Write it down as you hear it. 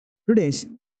Today,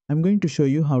 I'm going to show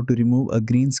you how to remove a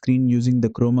green screen using the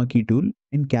Chroma Key tool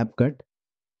in CapCut.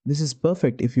 This is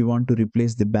perfect if you want to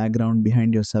replace the background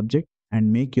behind your subject and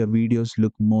make your videos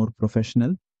look more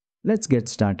professional. Let's get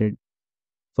started.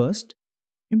 First,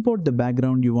 import the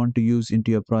background you want to use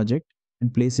into your project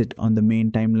and place it on the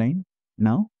main timeline.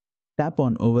 Now, tap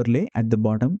on Overlay at the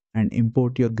bottom and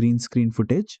import your green screen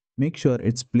footage. Make sure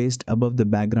it's placed above the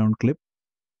background clip.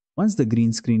 Once the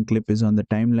green screen clip is on the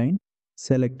timeline,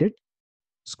 select it.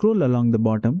 Scroll along the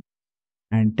bottom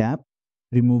and tap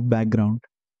Remove Background.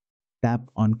 Tap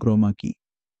on Chroma Key.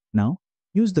 Now,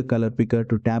 use the color picker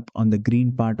to tap on the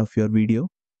green part of your video.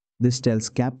 This tells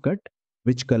CapCut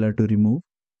which color to remove.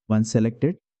 Once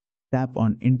selected, tap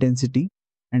on Intensity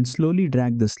and slowly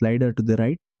drag the slider to the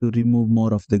right to remove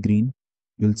more of the green.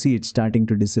 You'll see it starting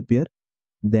to disappear.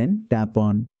 Then tap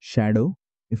on Shadow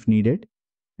if needed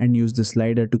and use the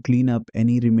slider to clean up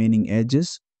any remaining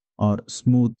edges or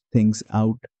smooth things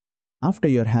out. After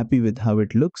you're happy with how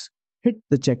it looks, hit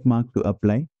the check mark to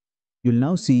apply. You'll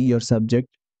now see your subject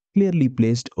clearly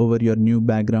placed over your new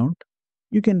background.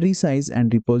 You can resize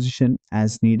and reposition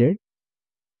as needed.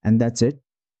 And that's it.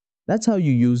 That's how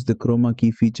you use the Chroma Key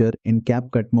feature in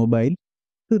CapCut Mobile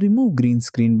to remove green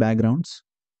screen backgrounds.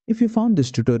 If you found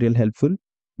this tutorial helpful,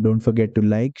 don't forget to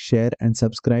like, share and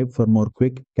subscribe for more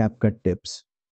quick CapCut tips.